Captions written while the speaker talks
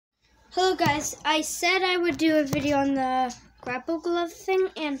Hello guys, I said I would do a video on the grapple glove thing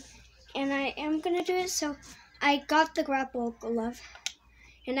and I am gonna do it. So I got the grapple glove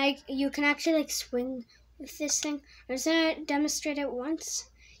and you can actually like swing with this thing. I'm just gonna demonstrate it once.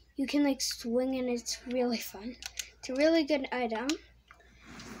 You can like swing and it's really fun. It's a really good item.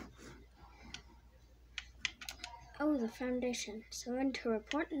 Oh, the foundation. Someone to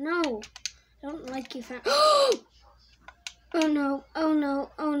report? No, I don't like you found. Oh no, oh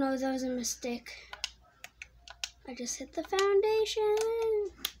no, oh no, that was a mistake. I just hit the foundation.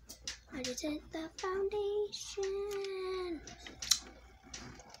 I just hit the foundation.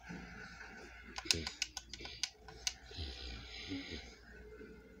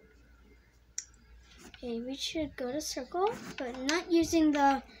 Okay, we should go to circle, but not using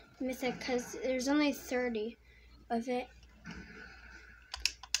the mythic because there's only 30 of it.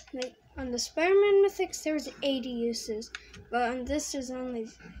 Like on the Spider-Man mythics, there was 80 uses, but on this there's only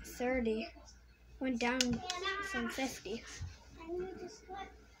 30. Went down from 50.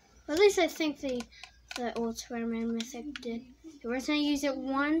 At least I think the old Spider-Man mythic did. We're just gonna use it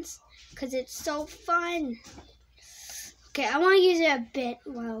once because it's so fun. Okay, I want to use it a bit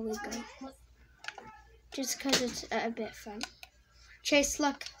while we go, just because it's a bit fun. Chase,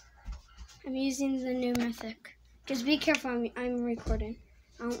 look, I'm using the new mythic. Just be careful, I'm recording.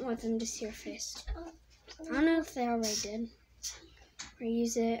 I don't want them to see your face. I don't know if they already did. Or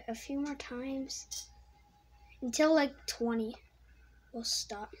use it a few more times until like 20. We'll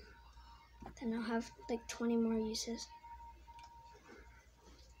stop. Then I'll have like 20 more uses.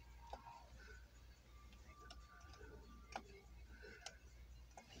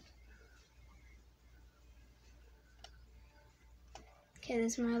 Okay,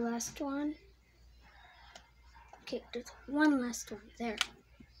 this is my last one. Okay, there's one last one. There.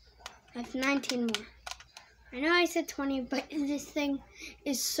 I have 19 more. I know I said 20, but this thing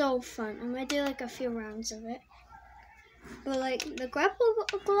is so fun. I'm gonna do like a few rounds of it. But like the grapple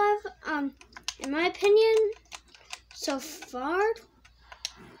glove, in my opinion, so far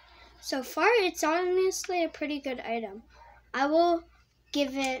it's honestly a pretty good item. I will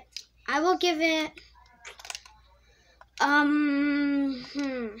give it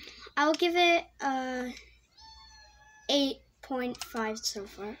 8.5 so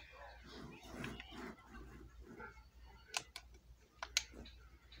far.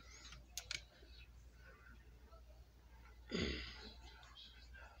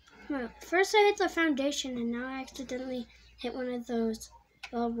 Well, first I hit the foundation and now I accidentally hit one of those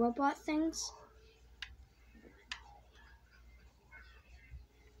little robot things.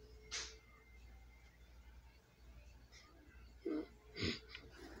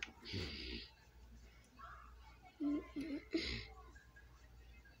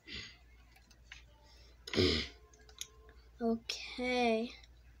 Okay.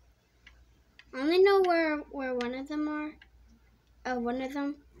 I only know where one of them are.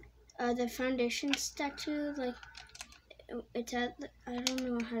 The foundation statue, like it's at. I don't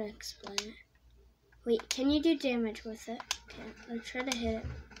know how to explain it. Wait, can you do damage with it? Okay, let's try to hit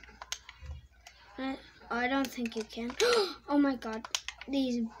it. I don't think you can. Oh my god,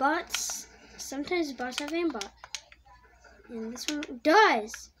 these bots. Sometimes bots have aimbot, and this one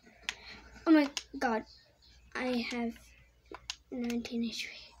does. Oh my god, I have 19 HP.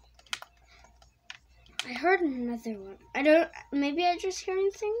 I heard another one. Maybe I'm just hearing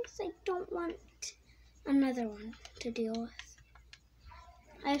things. I don't want another one to deal with.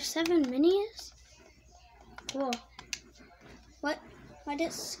 I have 7 minis. Cool. What? Why did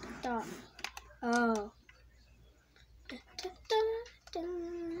it stop? Oh.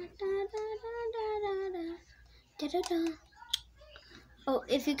 Oh,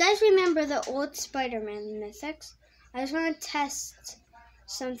 if you guys remember the old Spider-Man mythics, I just want to test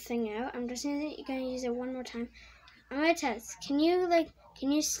something out. I'm just gonna use it one more time. I'm gonna test. Can you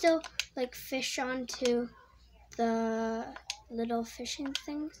still like fish onto the little fishing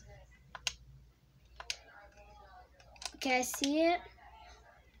things? Okay, I see it.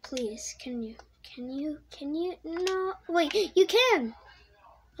 Please, can you? No, wait, you can.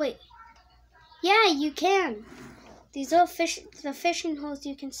 Wait, yeah, you can. These little the fishing holes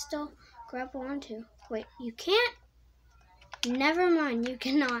you can still grapple onto. Wait, you can't? Never mind, you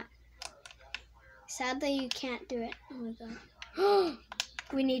cannot. Sadly, you can't do it. Oh my god.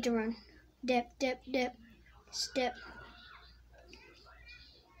 We need to run. Dip, dip, dip. Step.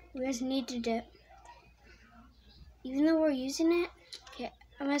 We just need to dip. Even though we're using it. Okay,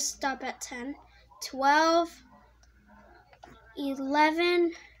 I'm going to stop at 10. 12.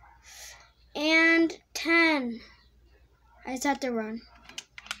 11. And 10. I just have to run.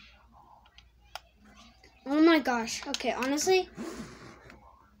 Oh my gosh. Okay, honestly,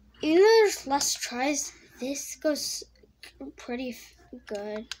 even though there's less tries, this goes pretty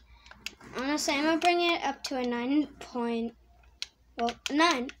good. Honestly, I'm gonna bring it up to a 9. Well,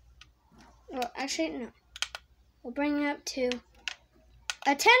 9. Well, actually, no. We'll bring it up to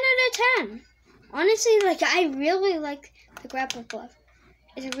a 10 out of 10. Honestly, like, I really like the grapple glove.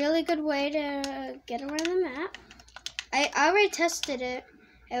 It's a really good way to get around the map. I already tested it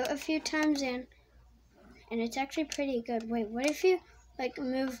out a few times and it's actually pretty good. Wait, what if you, like,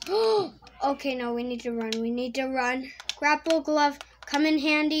 move? Okay, no, we need to run. We need to run. Grapple glove, come in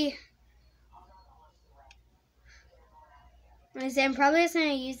handy. I'm probably just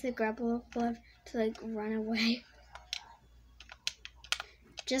gonna use the grapple glove to, like, run away.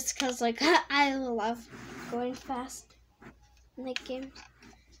 Just because, like, I love going fast in the game.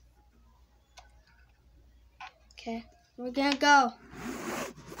 Okay, we're gonna go.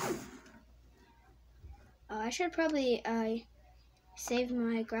 Oh, I should probably save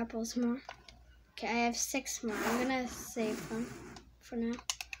my grapples more. Okay, I have 6 more. I'm gonna save them for now.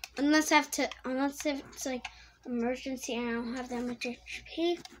 Unless if it's like emergency and I don't have that much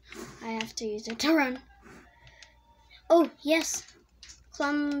HP, I have to use it to run. Oh, yes.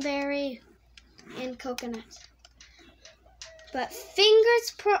 Plumberry and coconut. But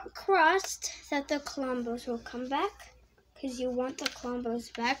fingers crossed that the Colombos will come back, because you want the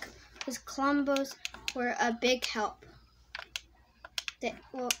Colombos back, because Colombos were a big help.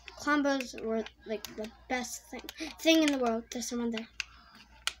 Colombos were like the best thing in the world. There's someone there.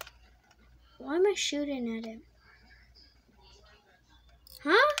 Why am I shooting at him?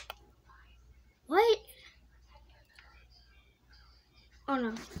 Huh? What? Oh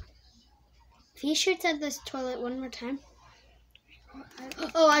no. If he shoots at this toilet one more time.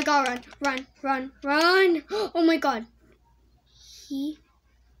 Oh, I gotta run. Run. Oh my god. He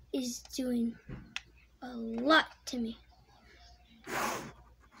is doing a lot to me.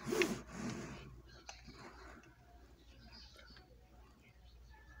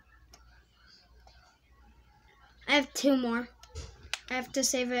 I have 2 more. I have to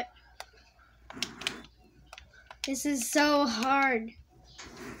save it. This is so hard.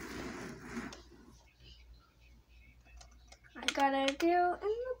 I gotta go in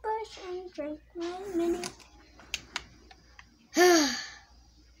the bush and drink my mini.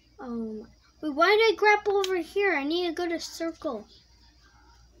 Oh my. Wait, why did I grapple over here? I need to go to circle.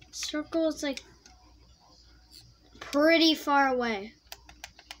 Circle is like pretty far away.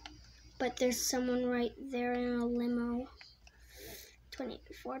 But there's someone right there in a limo.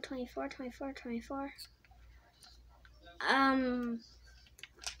 24.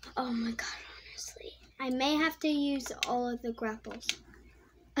 Oh my god, honestly. I may have to use all of the grapples.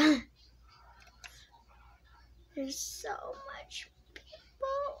 There's so much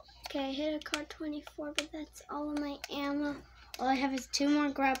people. Okay, I hit a car 24, but that's all of my ammo. All I have is 2 more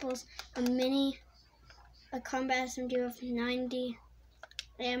grapples, a combat SMG with 90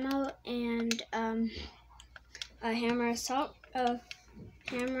 ammo, and a hammer assault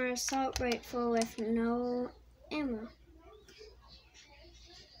rifle with no ammo.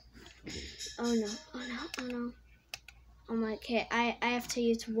 Oh no. Oh my, okay, I have to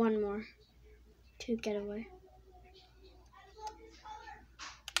use 1 more to get away.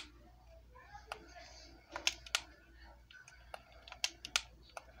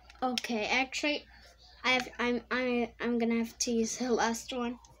 Okay, actually, I'm gonna have to use the last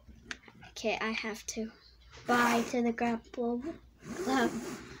one. Okay, I have to. Bye to the grapple glove.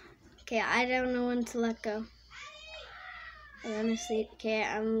 Okay, I don't know when to let go. Honestly, okay,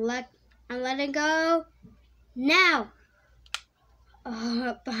 I'm letting go now.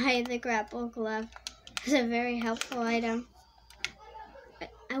 Oh, bye the grapple glove. It's a very helpful item.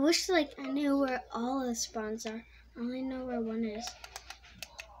 I wish I knew where all the spawns are. I only know where one is.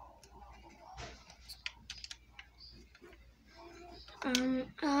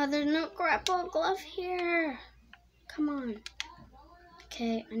 There's no grapple glove here. Come on.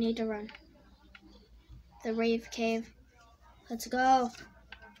 Okay, I need to run. The rave cave. Let's go.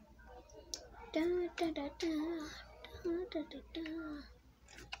 Da, da, da, da, da, da, da, da.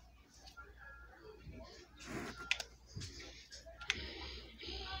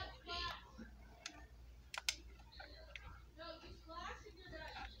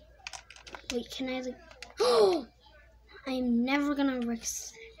 Wait, can I Oh! I'm never gonna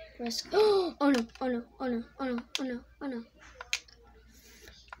risk. Oh no.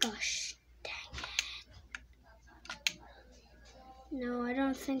 Gosh, dang it. No, I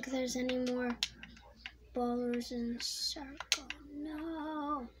don't think there's any more ballers in the circle.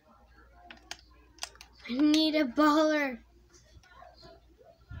 No. I need a baller.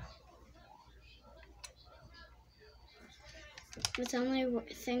 It's the only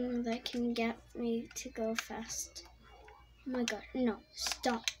thing that can get me to go fast. Oh my god, no,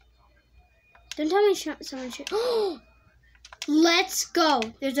 stop. Don't tell me someone should. Oh, let's go.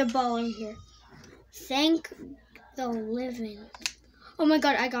 There's a ball in here. Thank the living. Oh my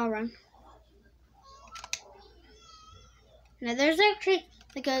god, I gotta run. Now there's actually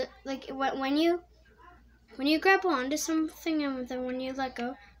when you grapple onto something and then when you let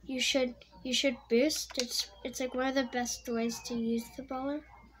go, you should boost. It's like one of the best ways to use the baller.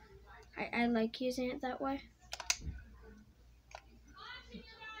 I like using it that way.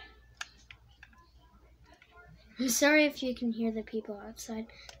 I'm sorry if you can hear the people outside.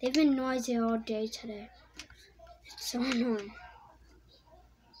 They've been noisy all day today. It's so annoying.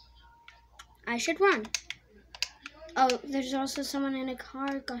 I should run. Oh, there's also someone in a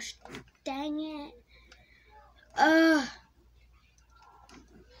car. Gosh, dang it.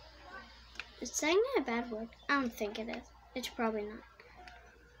 Is dang a bad word? I don't think it is. It's probably not.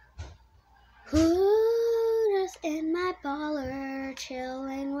 Who's in my baller,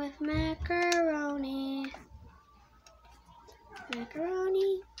 chilling with macaroni.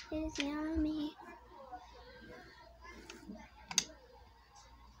 Macaroni is yummy.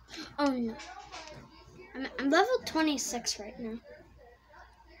 Oh no. I'm level 26 right now.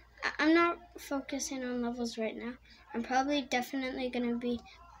 I'm not focusing on levels right now. I'm probably definitely gonna be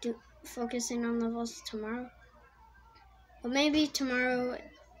focusing on levels tomorrow. Well, maybe tomorrow,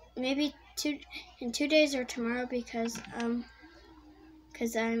 maybe in 2 days or tomorrow because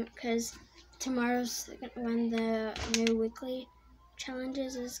tomorrow's when the new weekly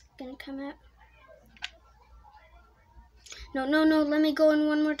challenges is gonna come out. No, let me go in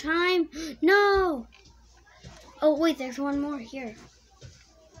one more time. No! Oh wait, there's one more here.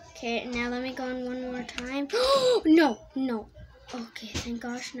 Okay, now let me go in one more time. No. Okay, thank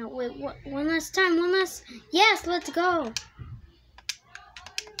gosh, no. Wait, what? One last time, yes, let's go.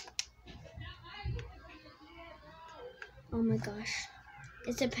 Oh my gosh.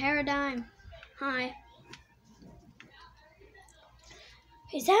 It's a paradigm. Hi.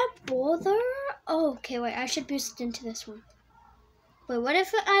 Is that Boulder? Oh, okay, wait, I should boost into this one. Wait, what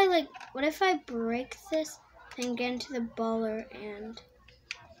if I break this and get into the baller and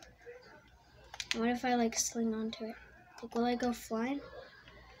what if I sling onto it? Will I go flying?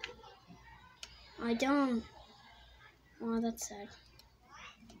 I don't. Oh, that's sad.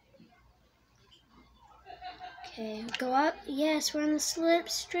 Okay, go up. Yes, we're on the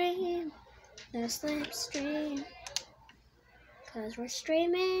slipstream. The slipstream. Because we're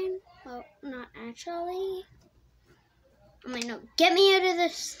streaming. Well, not actually. Oh, wait, no. Get me out of the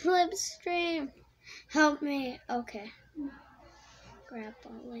slipstream. Help me. Okay.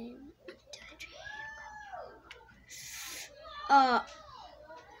 Grappling to the tree. Oh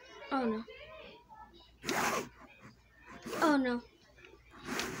no. Oh no.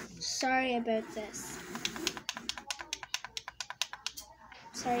 Sorry about this.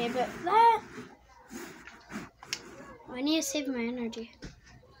 Sorry about that. Oh, I need to save my energy.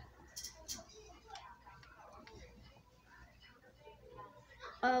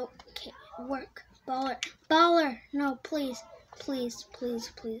 Okay, work. Baller. No, please.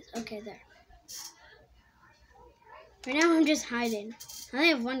 Okay, there. Right now I'm just hiding. I only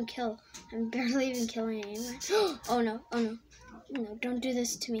have 1 kill. I'm barely even killing anyone. Oh no. No, don't do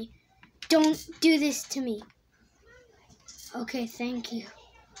this to me. Don't do this to me. Okay, thank you.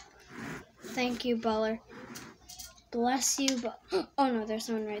 Thank you, baller. Bless you, oh no, there's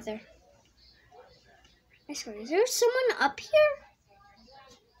someone right there. I swear, is there someone up here?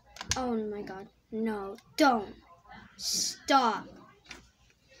 Oh my god. No, don't. Stop.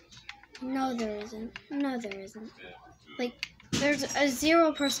 No, there isn't. There's a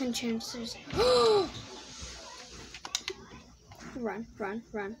 0% chance there's... Run.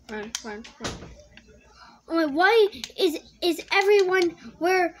 Oh my, why is everyone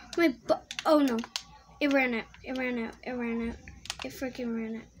where my... Oh no. It ran out. It freaking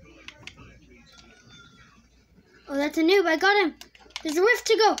ran out. Oh, that's a noob. I got him. There's a rift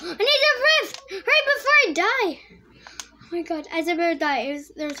to go. I need a rift right before I die. Oh my god, as I'm about to die,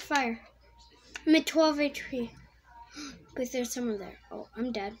 there's fire. I'm at 12 HP. But there's someone there. Oh,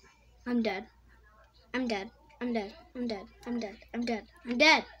 I'm dead. I'm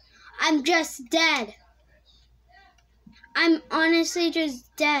just dead. I'm honestly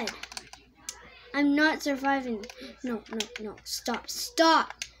just dead. I'm not surviving. No. Stop,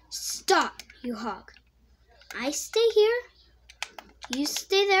 you hog. I stay here. You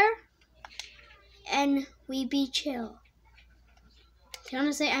stay there. And we be chill. To be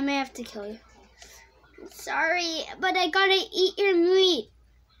honest, I may have to kill you. I'm sorry, but I gotta eat your meat.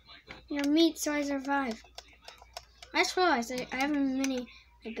 So I survive. I just realized I have a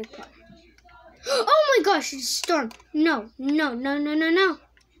big pot. Oh my gosh, it's a storm. No.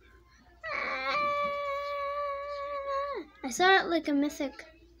 I saw it like a mythic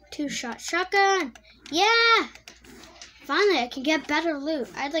 2-shot shotgun. Yeah! Finally, I can get better loot.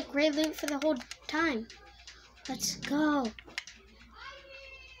 I had like great loot for the whole time. Let's go.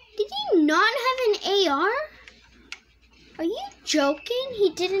 Did he not have an AR? Are you joking?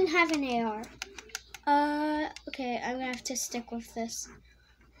 He didn't have an AR. Okay, I'm gonna have to stick with this.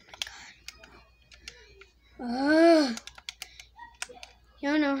 Oh my god. You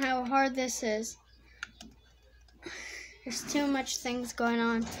don't know how hard this is. There's too much things going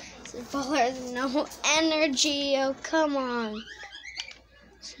on. There's no energy. Oh, come on.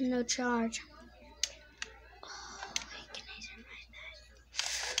 There's no charge. Oh, wait, can I survive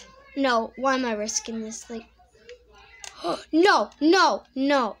that? No, why am I risking this? Like, no.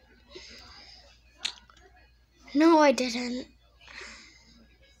 No, I didn't.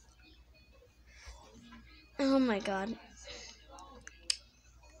 Oh my god.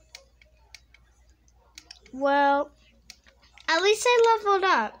 Well, at least I leveled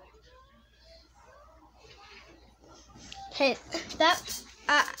up. Hey,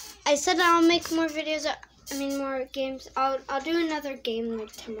 I said I'll make more videos. More games. I'll do another game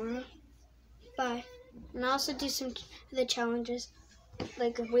like tomorrow. Bye. And I'll also do some of the challenges,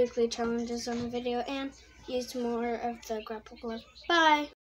 like weekly challenges on the video, and use more of the grapple glove. Bye.